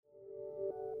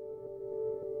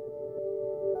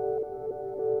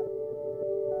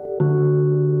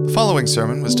The following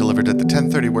sermon was delivered at the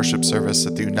 10:30 worship service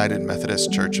at the United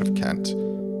Methodist Church of Kent.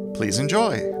 Please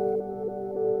enjoy.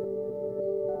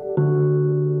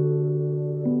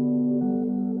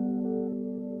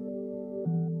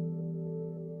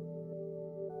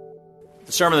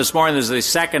 The sermon this morning is the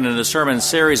second in a sermon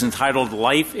series entitled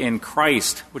Life in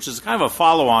Christ, which is kind of a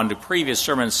follow-on to previous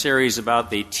sermon series about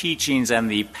the teachings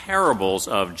and the parables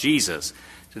of Jesus.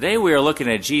 Today we are looking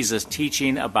at Jesus'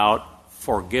 teaching about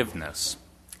forgiveness.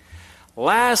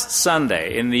 Last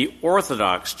Sunday in the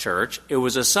Orthodox Church, it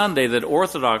was a Sunday that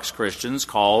Orthodox Christians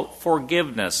call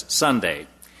Forgiveness Sunday.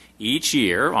 Each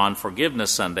year, on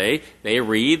Forgiveness Sunday, they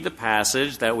read the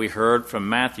passage that we heard from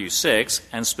Matthew 6,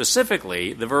 and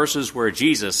specifically the verses where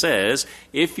Jesus says,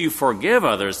 "If you forgive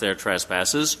others their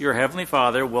trespasses, your heavenly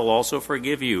Father will also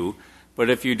forgive you. But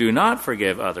if you do not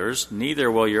forgive others,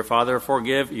 neither will your Father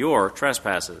forgive your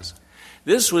trespasses."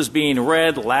 This was being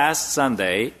read last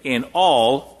Sunday in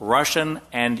all Russian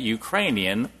and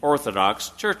Ukrainian Orthodox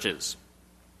churches.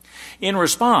 In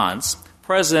response,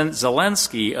 President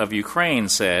Zelensky of Ukraine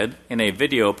said in a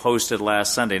video posted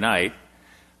last Sunday night,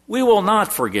 "We will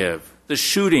not forgive the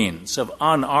shootings of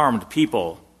unarmed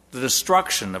people, the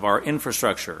destruction of our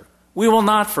infrastructure. We will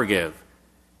not forgive."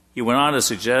 He went on to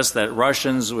suggest that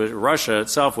Russia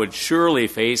itself would surely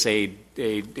face a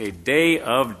day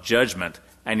of judgment.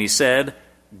 And he said,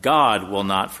 God will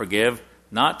not forgive,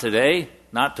 not today,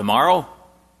 not tomorrow,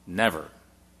 never.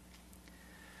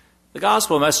 The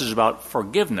gospel message about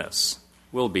forgiveness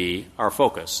will be our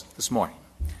focus this morning.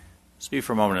 Let's be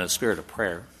for a moment in a spirit of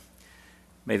prayer.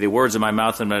 May the words of my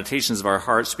mouth and meditations of our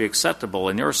hearts be acceptable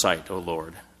in your sight, O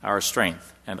Lord, our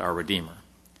strength and our Redeemer.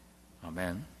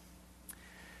 Amen.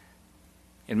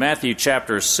 In Matthew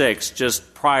chapter 6,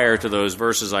 just prior to those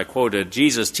verses I quoted,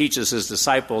 Jesus teaches his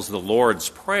disciples the Lord's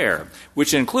Prayer,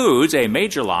 which includes a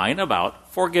major line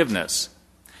about forgiveness.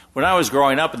 When I was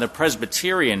growing up in the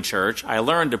Presbyterian Church, I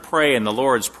learned to pray in the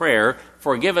Lord's Prayer,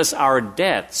 "Forgive us our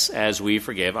debts as we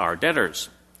forgive our debtors."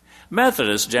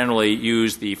 Methodists generally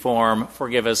use the form,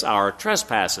 "Forgive us our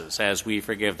trespasses as we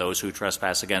forgive those who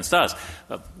trespass against us,"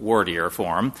 a wordier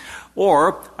form.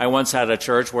 Or I once had a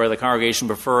church where the congregation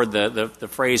preferred the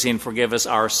phrasing, "Forgive us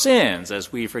our sins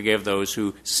as we forgive those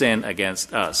who sin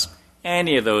against us."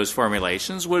 Any of those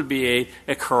formulations would be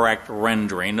a correct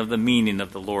rendering of the meaning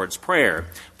of the Lord's Prayer.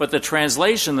 But the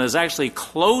translation that is actually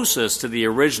closest to the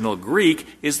original Greek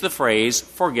is the phrase,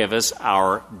 "Forgive us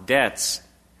our debts."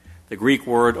 The Greek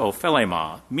word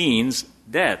ophelema means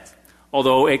debt,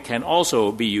 although it can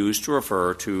also be used to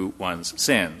refer to one's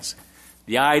sins.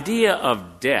 The idea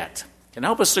of debt can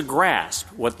help us to grasp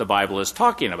what the Bible is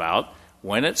talking about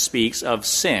when it speaks of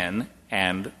sin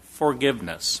and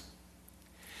forgiveness.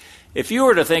 If you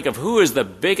were to think of who is the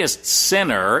biggest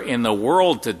sinner in the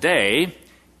world today,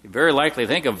 you'd very likely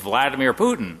think of Vladimir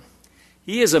Putin.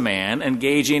 He is a man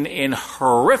engaging in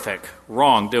horrific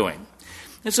wrongdoing.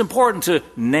 It's important to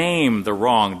name the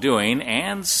wrongdoing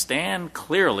and stand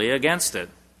clearly against it.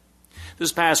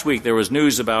 This past week, there was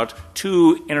news about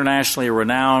two internationally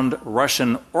renowned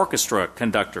Russian orchestra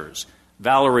conductors,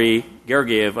 Valery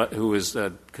Gergiev, who was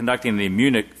conducting the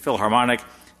Munich Philharmonic,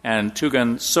 and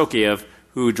Tugan Sokiev,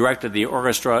 who directed the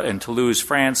orchestra in Toulouse,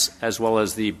 France, as well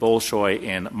as the Bolshoi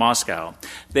in Moscow.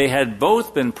 They had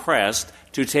both been pressed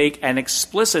to take an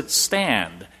explicit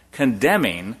stand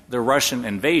condemning the Russian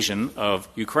invasion of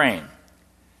Ukraine.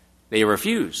 They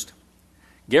refused.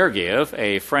 Gergiev,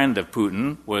 a friend of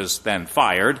Putin, was then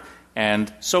fired,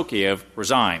 and Sokiev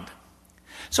resigned.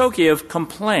 Sokiev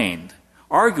complained,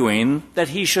 arguing that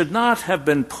he should not have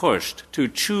been pushed to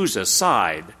choose a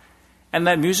side, and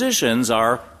that musicians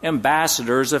are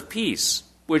ambassadors of peace,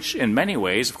 which in many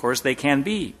ways, of course, they can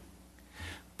be.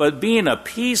 But being a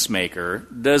peacemaker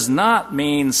does not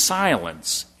mean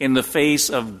silence in the face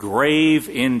of grave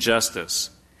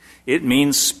injustice. It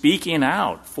means speaking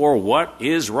out for what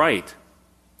is right.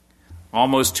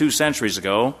 Almost 2 centuries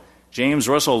ago, James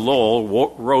Russell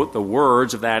Lowell wrote the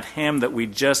words of that hymn that we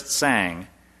just sang.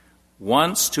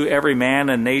 "Once to every man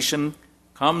and nation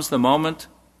comes the moment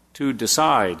to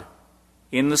decide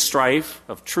in the strife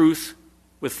of truth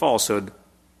with falsehood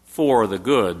for the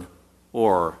good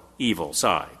or evil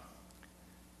side."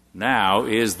 Now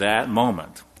is that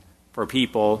moment for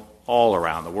people all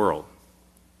around the world.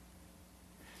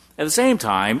 At the same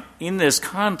time, in this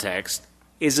context,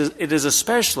 it is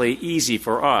especially easy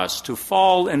for us to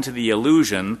fall into the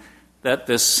illusion that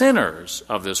the sinners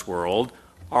of this world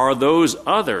are those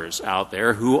others out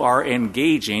there who are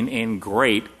engaging in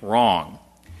great wrong.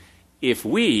 If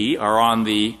we are on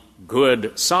the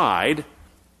good side,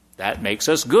 that makes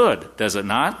us good, does it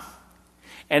not?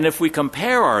 And if we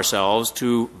compare ourselves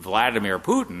to Vladimir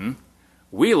Putin,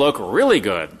 we look really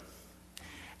good.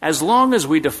 As long as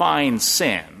we define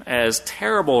sin as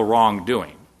terrible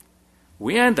wrongdoing,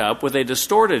 we end up with a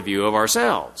distorted view of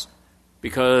ourselves.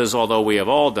 Because although we have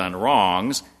all done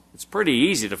wrongs, it's pretty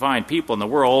easy to find people in the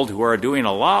world who are doing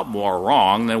a lot more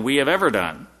wrong than we have ever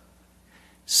done.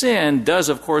 Sin does,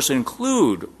 of course,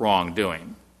 include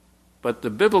wrongdoing, but the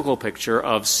biblical picture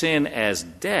of sin as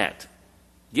debt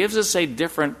gives us a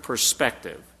different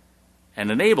perspective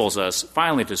and enables us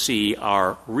finally to see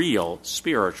our real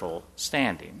spiritual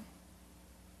standing.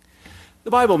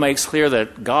 The Bible makes clear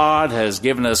that God has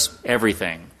given us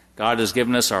everything. God has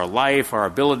given us our life, our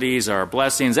abilities, our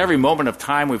blessings, every moment of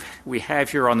time we have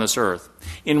here on this earth.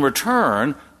 In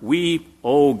return, we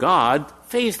owe God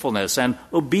faithfulness and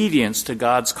obedience to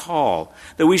God's call,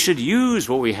 that we should use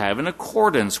what we have in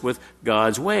accordance with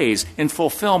God's ways, in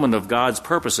fulfillment of God's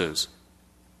purposes.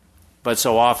 But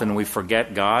so often we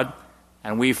forget God,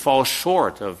 and we fall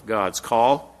short of God's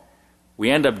call. We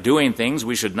end up doing things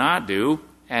we should not do,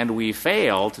 and we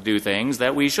fail to do things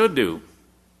that we should do.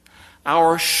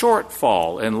 Our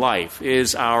shortfall in life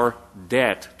is our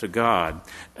debt to God.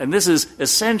 And this is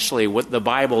essentially what the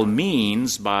Bible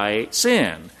means by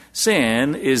sin.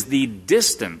 Sin is the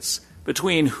distance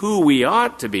between who we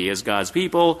ought to be as God's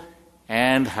people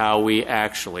and how we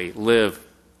actually live.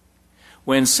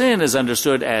 When sin is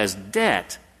understood as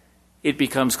debt, it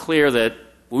becomes clear that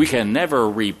we can never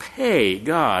repay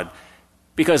God,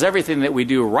 because everything that we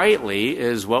do rightly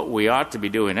is what we ought to be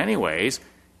doing anyways.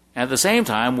 At the same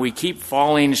time, we keep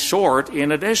falling short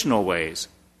in additional ways.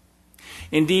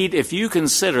 Indeed, if you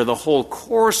consider the whole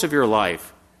course of your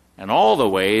life and all the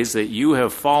ways that you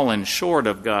have fallen short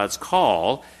of God's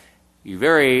call, you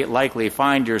very likely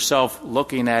find yourself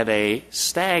looking at a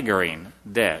staggering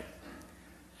debt.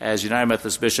 As United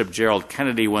Methodist Bishop Gerald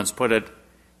Kennedy once put it,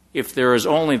 if there is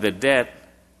only the debt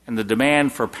and the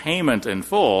demand for payment in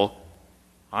full,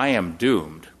 I am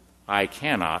doomed. I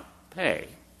cannot pay.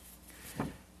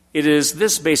 It is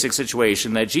this basic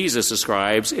situation that Jesus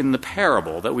describes in the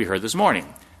parable that we heard this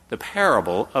morning, the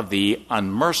parable of the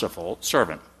unmerciful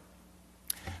servant.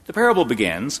 The parable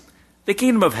begins, "The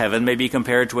kingdom of heaven may be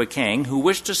compared to a king who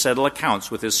wished to settle accounts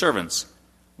with his servants.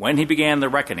 When he began the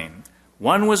reckoning,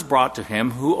 one was brought to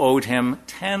him who owed him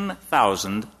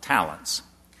 10,000 talents.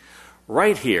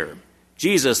 Right here,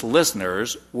 Jesus'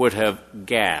 listeners would have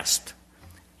gasped.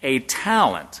 A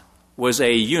talent was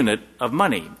a unit of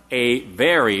money, a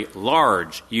very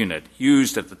large unit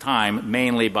used at the time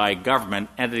mainly by government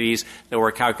entities that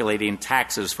were calculating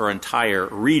taxes for entire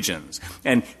regions.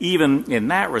 And even in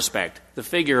that respect, the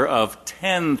figure of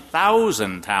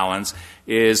 10,000 talents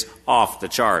is off the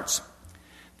charts.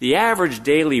 The average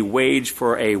daily wage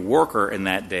for a worker in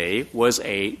that day was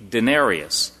a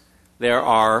denarius. There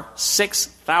are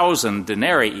 6,000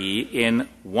 denarii in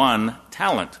one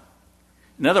talent.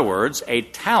 In other words, a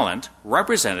talent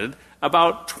represented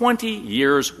about 20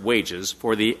 years' wages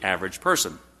for the average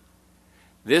person.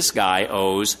 This guy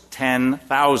owes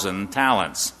 10,000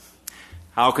 talents.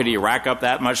 How could he rack up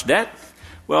that much debt?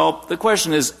 Well, the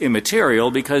question is immaterial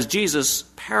because Jesus'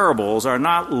 parables are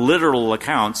not literal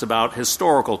accounts about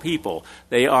historical people.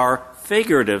 They are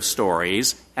figurative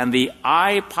stories, and the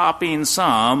eye-popping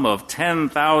sum of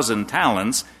 10,000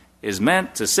 talents is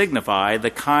meant to signify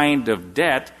the kind of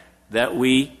debt that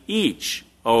we each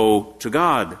owe to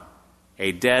God,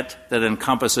 a debt that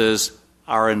encompasses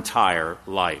our entire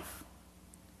life.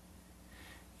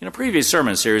 In a previous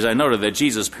sermon series, I noted that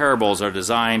Jesus' parables are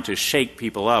designed to shake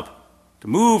people up, to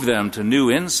move them to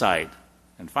new insight,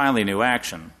 and finally new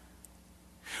action.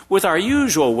 With our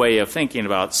usual way of thinking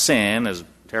about sin as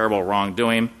terrible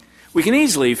wrongdoing, we can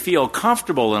easily feel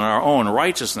comfortable in our own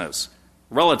righteousness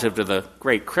relative to the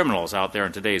great criminals out there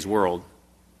in today's world.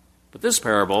 But this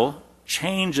parable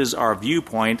changes our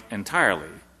viewpoint entirely.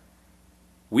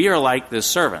 We are like this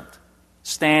servant,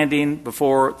 standing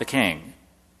before the king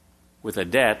with a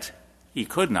debt he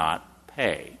could not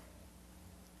pay.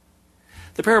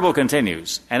 The parable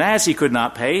continues, "And as he could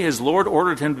not pay, his Lord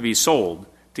ordered him to be sold,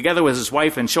 together with his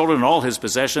wife and children and all his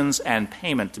possessions, and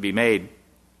payment to be made."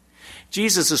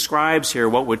 Jesus describes here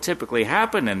what would typically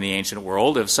happen in the ancient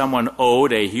world if someone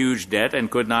owed a huge debt and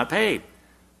could not pay.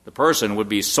 The person would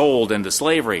be sold into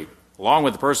slavery, along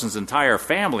with the person's entire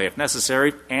family if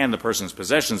necessary, and the person's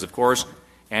possessions, of course,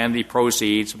 and the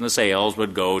proceeds from the sales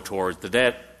would go towards the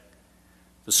debt.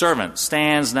 The servant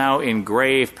stands now in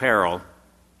grave peril,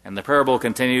 and the parable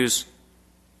continues,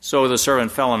 "So the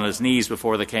servant fell on his knees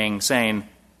before the king, saying,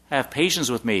 'Have patience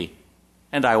with me,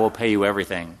 and I will pay you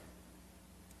everything.'"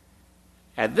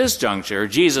 At this juncture,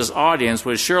 Jesus' audience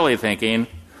was surely thinking,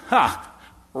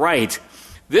 Right.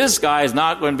 This guy is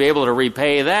not going to be able to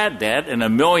repay that debt in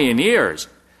 1,000,000 years.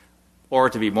 Or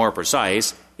to be more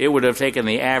precise, it would have taken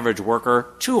the average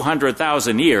worker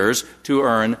 200,000 years to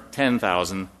earn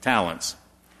 10,000 talents.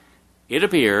 It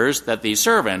appears that the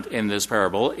servant in this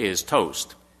parable is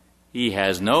toast. He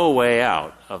has no way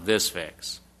out of this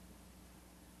fix.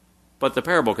 But the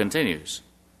parable continues.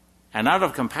 And out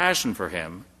of compassion for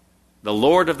him, the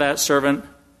Lord of that servant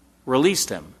released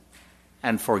him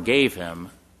and forgave him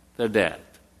the debt.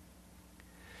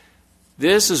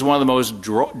 This is one of the most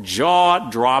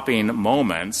jaw-dropping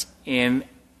moments in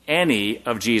any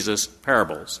of Jesus'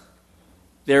 parables.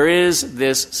 There is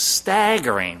this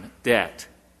staggering debt,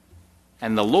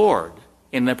 and the Lord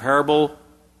in the parable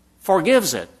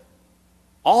forgives it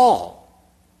all.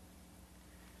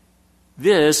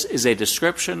 This is a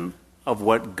description of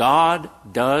what God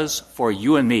does for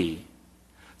you and me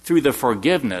through the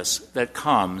forgiveness that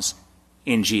comes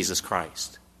in Jesus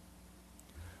Christ.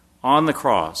 On the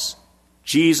cross,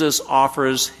 Jesus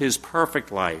offers his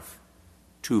perfect life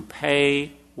to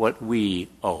pay what we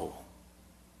owe.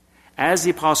 As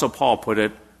the Apostle Paul put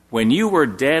it, when you were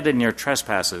dead in your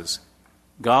trespasses,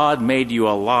 God made you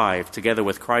alive together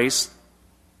with Christ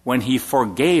when he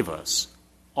forgave us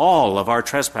all of our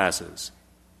trespasses,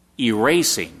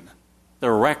 erasing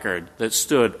the record that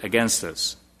stood against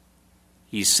us.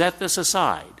 He set this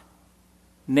aside,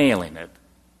 nailing it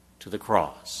to the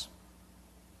cross.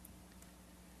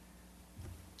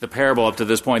 The parable up to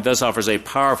this point thus offers a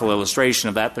powerful illustration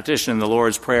of that petition in the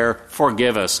Lord's Prayer,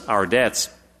 forgive us our debts.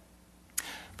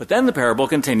 But then the parable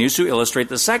continues to illustrate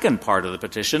the second part of the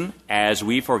petition, as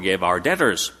we forgive our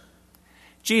debtors.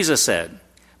 Jesus said,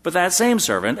 but that same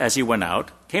servant, as he went out,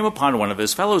 came upon one of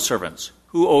his fellow servants,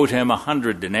 who owed him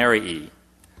 100 denarii.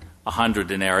 100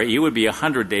 denarii would be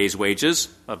 100 days' wages,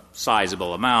 a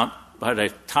sizable amount, but a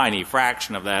tiny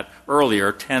fraction of that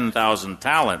earlier 10,000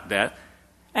 talent debt,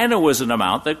 and it was an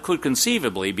amount that could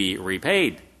conceivably be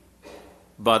repaid.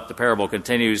 But the parable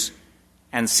continues,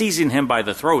 and seizing him by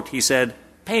the throat, he said,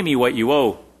 pay me what you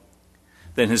owe.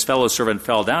 Then his fellow servant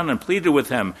fell down and pleaded with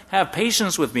him, have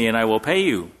patience with me and I will pay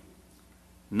you.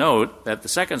 Note that the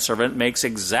second servant makes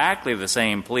exactly the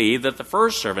same plea that the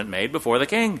first servant made before the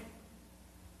king.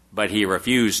 But he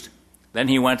refused. Then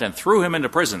he went and threw him into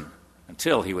prison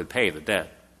until he would pay the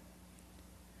debt.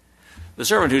 The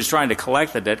servant who's trying to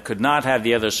collect the debt could not have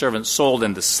the other servant sold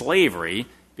into slavery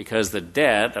because the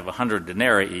debt of 100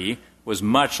 denarii was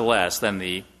much less than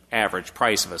the average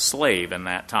price of a slave in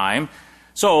that time.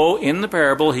 So, in the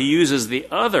parable, he uses the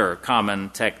other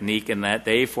common technique in that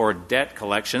day for debt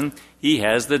collection. He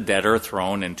has the debtor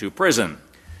thrown into prison.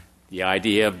 The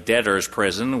idea of debtor's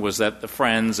prison was that the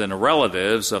friends and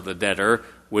relatives of the debtor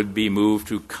would be moved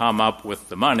to come up with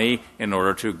the money in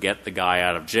order to get the guy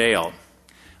out of jail.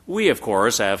 We, of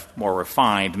course, have more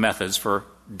refined methods for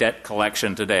debt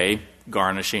collection today,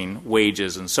 garnishing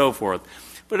wages and so forth.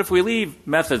 But if we leave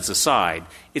methods aside,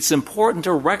 it's important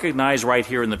to recognize right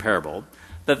here in the parable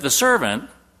that the servant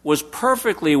was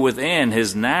perfectly within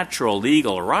his natural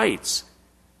legal rights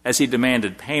as he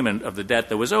demanded payment of the debt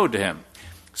that was owed to him.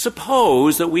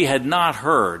 Suppose that we had not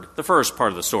heard the first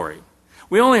part of the story.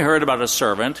 We only heard about a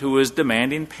servant who was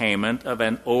demanding payment of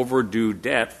an overdue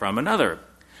debt from another.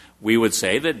 We would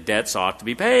say that debts ought to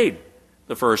be paid.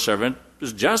 The first servant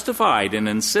was justified in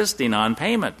insisting on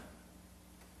payment.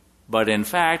 But in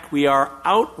fact, we are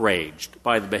outraged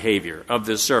by the behavior of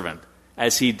this servant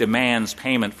as he demands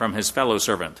payment from his fellow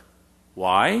servant.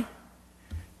 Why?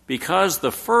 Because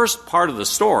the first part of the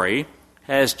story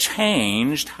has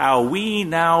changed how we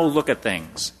now look at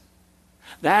things.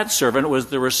 That servant was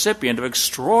the recipient of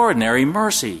extraordinary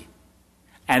mercy,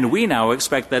 and we now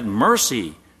expect that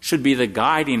mercy should be the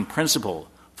guiding principle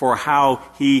for how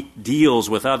he deals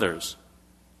with others.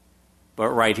 But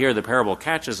right here, the parable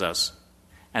catches us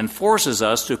and forces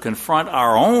us to confront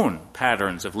our own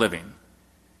patterns of living.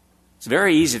 It's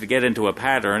very easy to get into a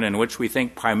pattern in which we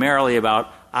think primarily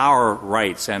about our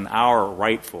rights and our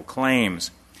rightful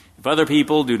claims. If other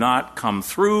people do not come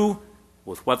through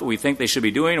with what we think they should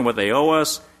be doing and what they owe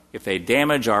us, if they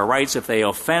damage our rights, if they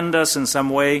offend us in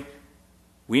some way,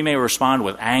 we may respond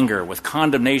with anger, with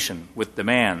condemnation, with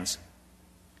demands.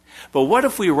 But what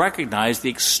if we recognize the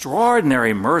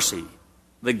extraordinary mercy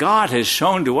that God has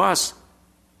shown to us,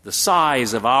 the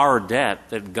size of our debt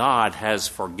that God has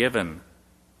forgiven?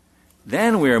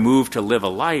 Then we are moved to live a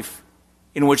life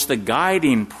in which the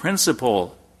guiding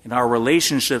principle in our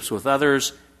relationships with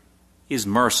others is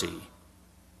mercy,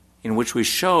 in which we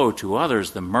show to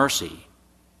others the mercy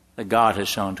that God has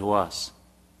shown to us.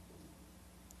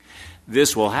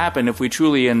 This will happen if we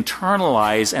truly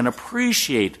internalize and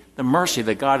appreciate the mercy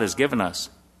that God has given us.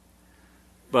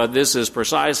 But this is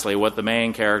precisely what the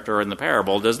main character in the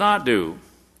parable does not do.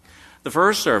 The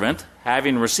first servant,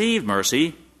 having received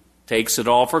mercy, takes it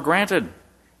all for granted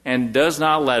and does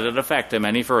not let it affect him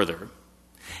any further.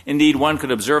 Indeed, one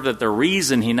could observe that the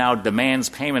reason he now demands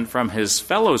payment from his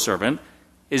fellow servant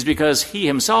is because he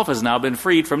himself has now been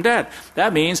freed from debt.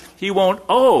 That means he won't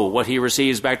owe what he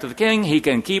receives back to the king. He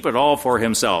can keep it all for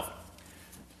himself.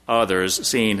 Others,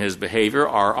 seeing his behavior,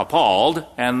 are appalled,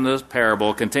 and the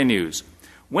parable continues.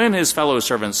 When his fellow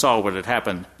servants saw what had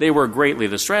happened, they were greatly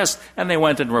distressed, and they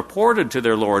went and reported to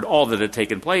their lord all that had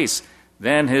taken place.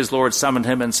 Then his lord summoned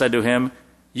him and said to him,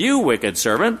 "You wicked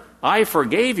servant, I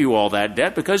forgave you all that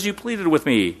debt because you pleaded with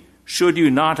me. Should you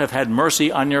not have had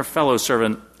mercy on your fellow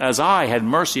servant as I had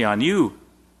mercy on you?"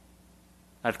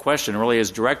 That question really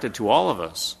is directed to all of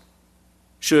us.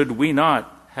 Should we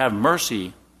not have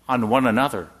mercy on one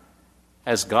another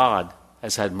as God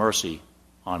has had mercy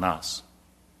on us?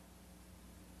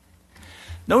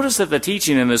 Notice that the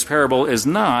teaching in this parable is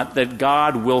not that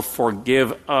God will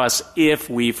forgive us if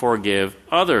we forgive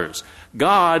others.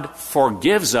 God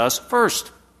forgives us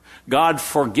first. God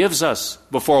forgives us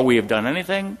before we have done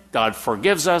anything. God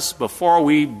forgives us before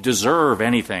we deserve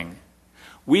anything.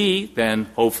 We then,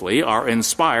 hopefully, are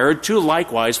inspired to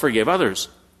likewise forgive others.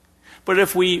 But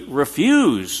if we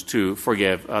refuse to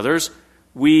forgive others,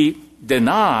 we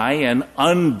deny and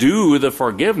undo the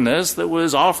forgiveness that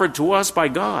was offered to us by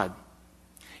God.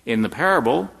 In the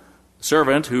parable, the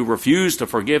servant who refused to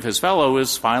forgive his fellow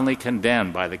is finally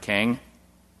condemned by the king.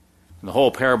 And the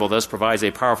whole parable thus provides a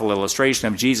powerful illustration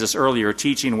of Jesus' earlier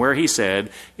teaching where he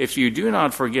said, "If you do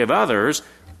not forgive others,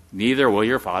 neither will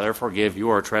your Father forgive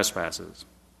your trespasses."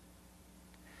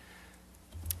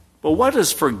 But what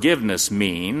does forgiveness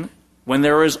mean when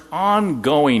there is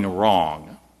ongoing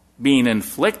wrong being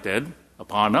inflicted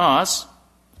upon us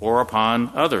or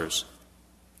upon others?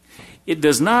 It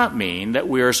does not mean that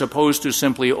we are supposed to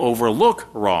simply overlook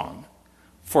wrong.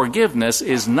 Forgiveness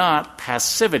is not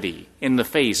passivity in the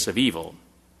face of evil.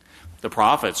 The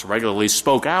prophets regularly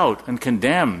spoke out and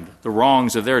condemned the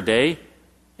wrongs of their day,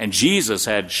 and Jesus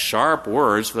had sharp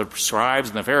words for the scribes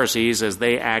and the Pharisees as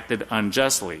they acted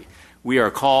unjustly. We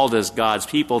are called as God's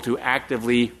people to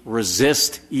actively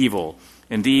resist evil.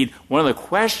 Indeed, one of the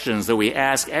questions that we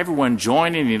ask everyone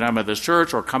joining the United Methodist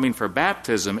Church or coming for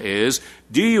baptism is,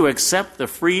 do you accept the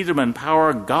freedom and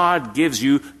power God gives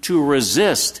you to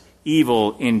resist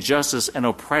evil, injustice, and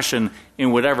oppression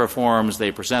in whatever forms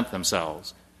they present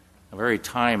themselves? A very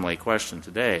timely question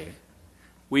today.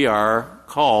 We are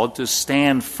called to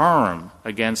stand firm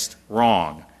against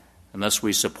wrong, and thus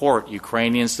we support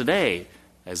Ukrainians today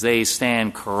as they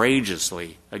stand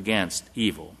courageously against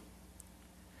evil.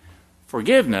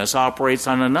 Forgiveness operates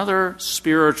on another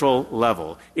spiritual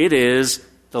level. It is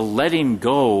the letting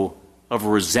go of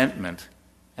resentment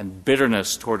and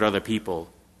bitterness toward other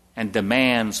people and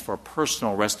demands for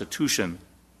personal restitution.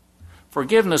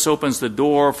 Forgiveness opens the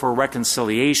door for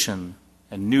reconciliation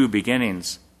and new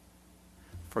beginnings.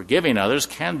 Forgiving others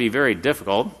can be very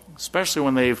difficult, especially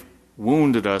when they've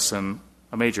wounded us in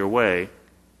a major way.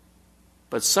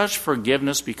 But such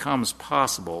forgiveness becomes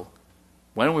possible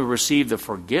when we receive the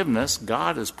forgiveness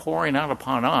God is pouring out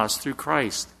upon us through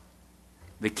Christ.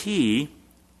 The key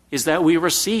is that we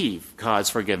receive God's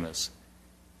forgiveness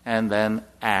and then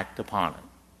act upon it.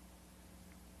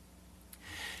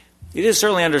 It is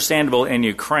certainly understandable in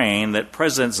Ukraine that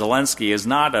President Zelensky is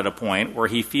not at a point where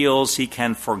he feels he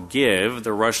can forgive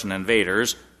the Russian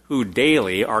invaders who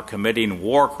daily are committing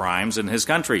war crimes in his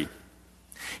country.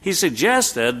 He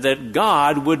suggested that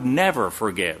God would never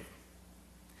forgive.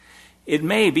 It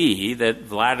may be that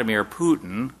Vladimir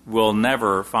Putin will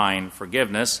never find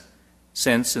forgiveness,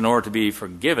 since in order to be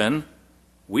forgiven,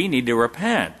 we need to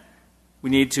repent. We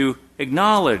need to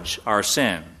acknowledge our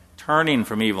sin, turning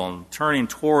from evil and turning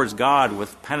towards God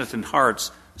with penitent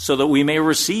hearts so that we may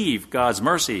receive God's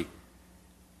mercy.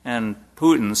 And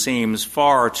Putin seems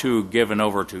far too given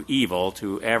over to evil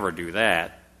to ever do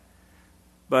that.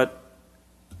 But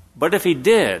if he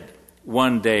did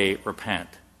one day repent,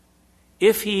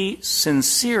 if he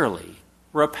sincerely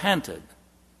repented,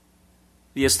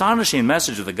 the astonishing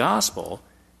message of the gospel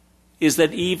is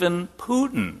that even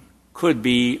Putin could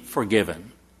be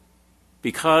forgiven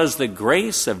because the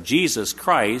grace of Jesus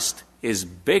Christ is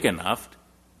big enough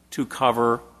to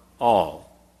cover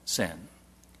all sin.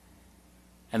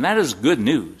 And that is good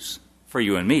news for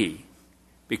you and me,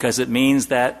 because it means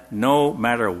that no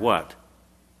matter what,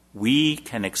 we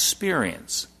can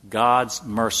experience God's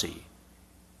mercy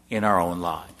in our own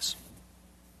lives.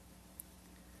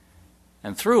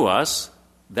 And through us,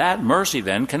 that mercy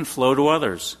then can flow to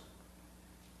others.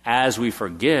 As we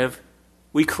forgive,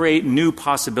 we create new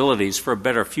possibilities for a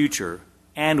better future,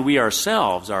 and we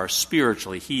ourselves are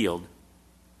spiritually healed.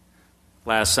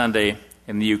 Last Sunday,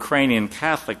 in the Ukrainian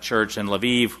Catholic Church in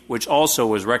Lviv, which also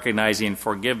was recognizing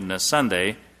Forgiveness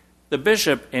Sunday, the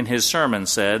bishop in his sermon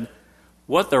said,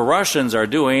 "What the Russians are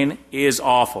doing is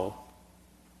awful,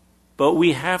 but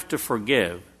we have to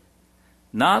forgive,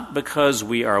 not because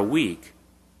we are weak,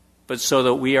 but so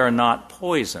that we are not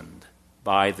poisoned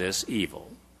by this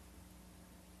evil."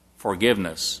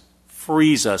 Forgiveness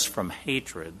frees us from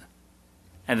hatred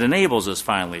and enables us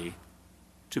finally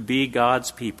to be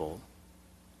God's people,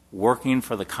 working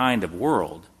for the kind of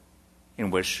world in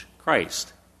which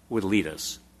Christ would lead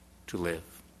us to live.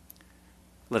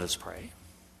 Let us pray.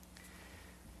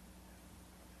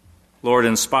 Lord,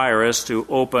 inspire us to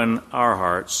open our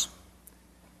hearts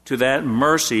to that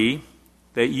mercy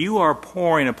that you are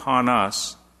pouring upon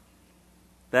us,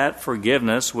 that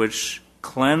forgiveness which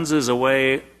cleanses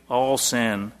away all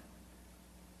sin,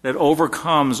 that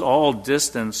overcomes all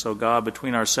distance, O God,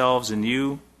 between ourselves and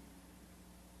you,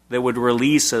 that would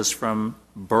release us from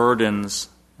burdens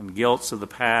and guilts of the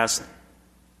past,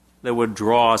 that would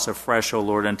draw us afresh, O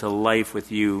Lord, into life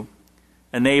with you.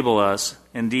 Enable us,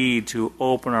 indeed, to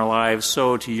open our lives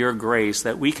so to your grace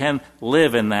that we can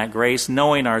live in that grace,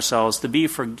 knowing ourselves to be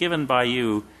forgiven by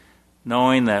you,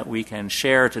 knowing that we can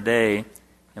share today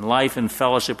in life and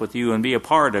fellowship with you and be a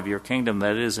part of your kingdom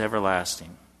that is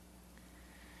everlasting.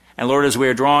 And Lord, as we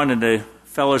are drawn into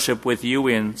fellowship with you,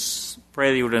 we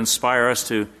pray that you would inspire us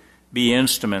to be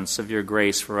instruments of your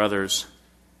grace for others,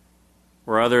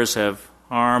 where others have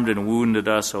harmed and wounded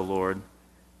us, O Lord.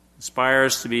 Inspire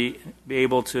us to be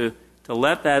able to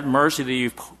let that mercy that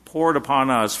you've poured upon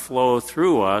us flow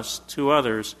through us to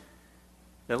others,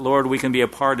 that, Lord, we can be a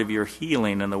part of your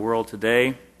healing in the world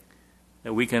today,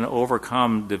 that we can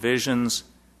overcome divisions,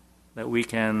 that we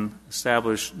can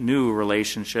establish new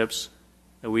relationships,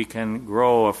 that we can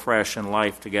grow afresh in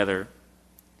life together.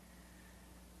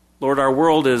 Lord, our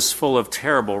world is full of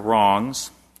terrible wrongs.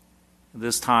 At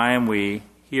this time, we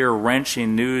hear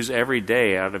wrenching news every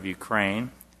day out of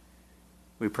Ukraine.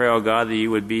 We pray, O God, that you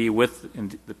would be with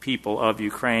the people of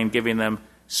Ukraine, giving them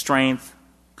strength,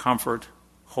 comfort,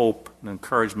 hope, and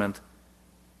encouragement.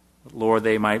 That, Lord,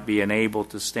 they might be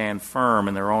enabled to stand firm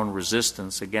in their own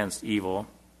resistance against evil.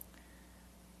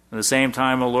 At the same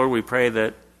time, O Lord, we pray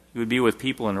that you would be with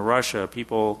people in Russia,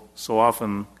 people so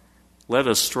often led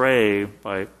astray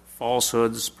by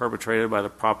falsehoods perpetrated by the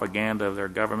propaganda of their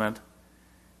government,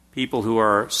 people who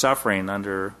are suffering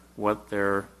under what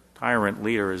their tyrant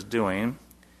leader is doing,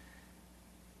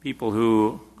 people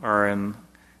who are in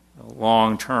a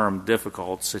long-term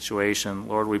difficult situation.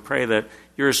 Lord, we pray that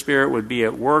your Spirit would be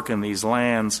at work in these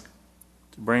lands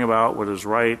to bring about what is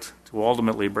right, to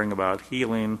ultimately bring about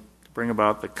healing, to bring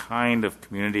about the kind of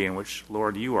community in which,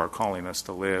 Lord, you are calling us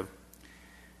to live.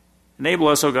 Enable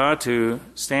us, O God, to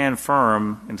stand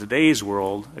firm in today's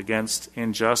world against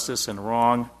injustice and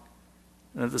wrong,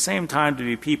 and at the same time to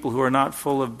be people who are not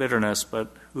full of bitterness,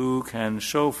 but who can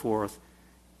show forth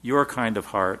your kind of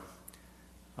heart,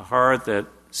 a heart that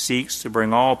seeks to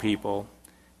bring all people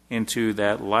into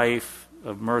that life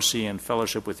of mercy and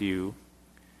fellowship with you.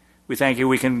 We thank you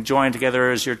we can join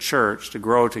together as your church to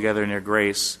grow together in your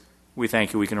grace. We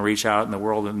thank you we can reach out in the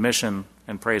world in mission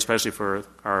and pray especially for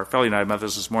our fellow United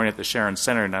Methodists this morning at the Sharon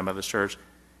Center United Methodist Church.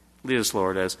 Lead us,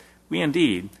 Lord, as we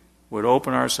indeed would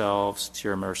open ourselves to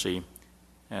your mercy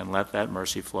and let that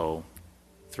mercy flow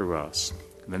through us.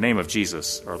 In the name of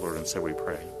Jesus, our Lord and Savior, we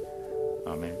pray.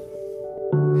 Amen.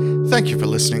 Thank you for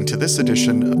listening to this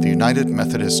edition of the United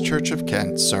Methodist Church of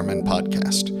Kent Sermon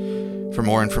Podcast. For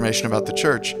more information about the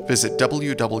church, visit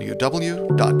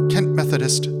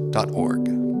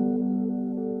www.kentmethodist.org.